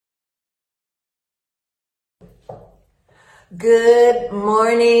Good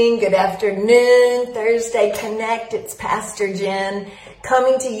morning, good afternoon, Thursday Connect. It's Pastor Jen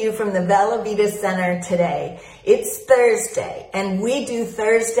coming to you from the Bella Vita Center today. It's Thursday and we do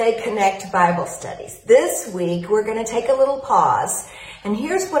Thursday Connect Bible studies. This week we're going to take a little pause, and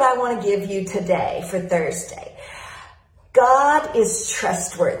here's what I want to give you today for Thursday. God is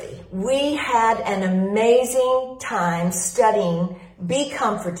trustworthy. We had an amazing time studying Be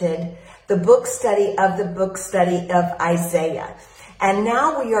Comforted, the book study of Isaiah. And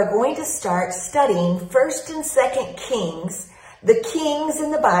now we are going to start studying 1st and 2nd Kings, the kings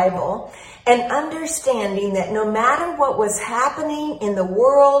in the Bible, and understanding that no matter what was happening in the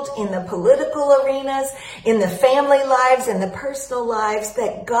world, in the political arenas, in the family lives, in the personal lives,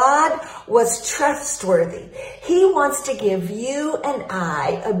 that God was trustworthy. He wants to give you and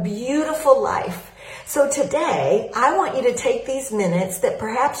I a beautiful life. So today, I want you to take these minutes that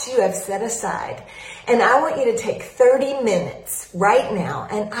perhaps you have set aside, and I want you to take 30 minutes right now,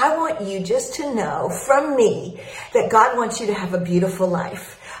 and I want you just to know from me that God wants you to have a beautiful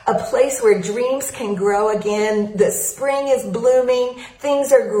life. A place where dreams can grow again. The spring is blooming.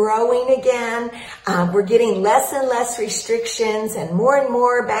 Things are growing again. We're getting less and less restrictions and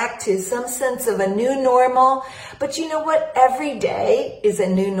more back to some sense of a new normal. But you know what? Every day is a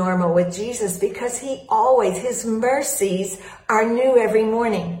new normal with Jesus, because His mercies are new every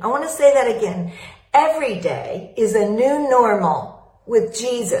morning. I want to say that again. Every day is a new normal with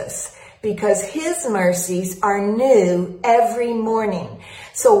Jesus, because His mercies are new every morning.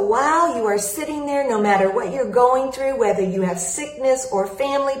 So while you are sitting there, no matter what you're going through, whether you have sickness or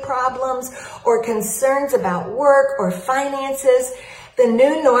family problems or concerns about work or finances, the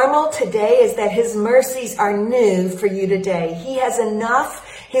new normal today is that His mercies are new for you today. He has enough.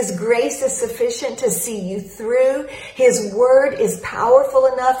 His grace is sufficient to see you through. His word is powerful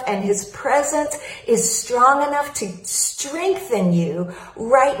enough, and His presence is strong enough to strengthen you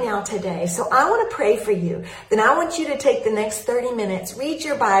right now today. So I want to pray for you. Then I want you to take the next 30 minutes, read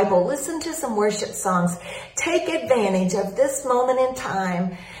your Bible, listen to some worship songs, take advantage of this moment in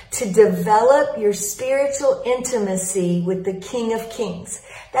time to develop your spiritual intimacy with the King of Kings.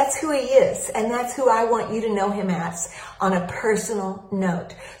 That's who He is, and that's who I want you to know Him as on a personal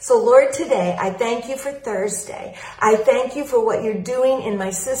note. So Lord, today I thank You for Thursday. I thank You for what You're doing in my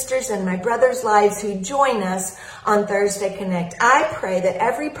sisters and my brothers' lives who join us on Thursday Connect. I pray that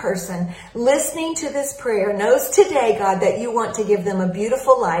every person listening to this prayer knows today, God, that You want to give them a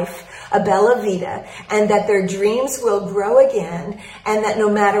beautiful life, a Bella Vita, and that their dreams will grow again, and that no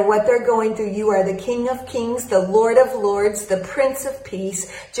matter what they're going through, You are the King of Kings, the Lord of Lords, the Prince of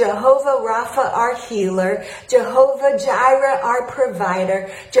Peace, Jehovah Rapha, our healer, Jehovah Jireh, our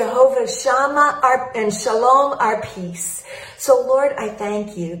provider, Jehovah Shammah, and Shalom, our peace. So Lord, I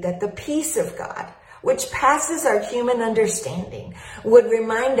thank You that the peace of God, which passes our human understanding, would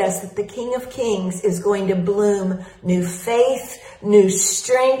remind us that the King of Kings is going to bloom new faith, new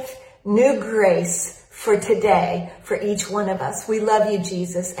strength, new grace for today, for each one of us. We love You,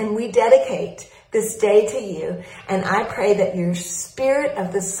 Jesus, and we dedicate this day to You. And I pray that Your Spirit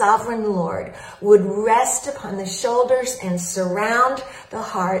of the Sovereign Lord would rest upon the shoulders and surround the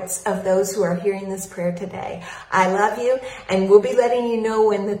hearts of those who are hearing this prayer today. I love you, and we'll be letting you know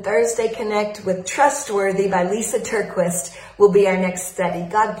when the Thursday Connect with Trustworthy by Lisa Turquist will be our next study.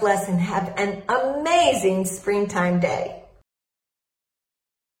 God bless, and have an amazing springtime day.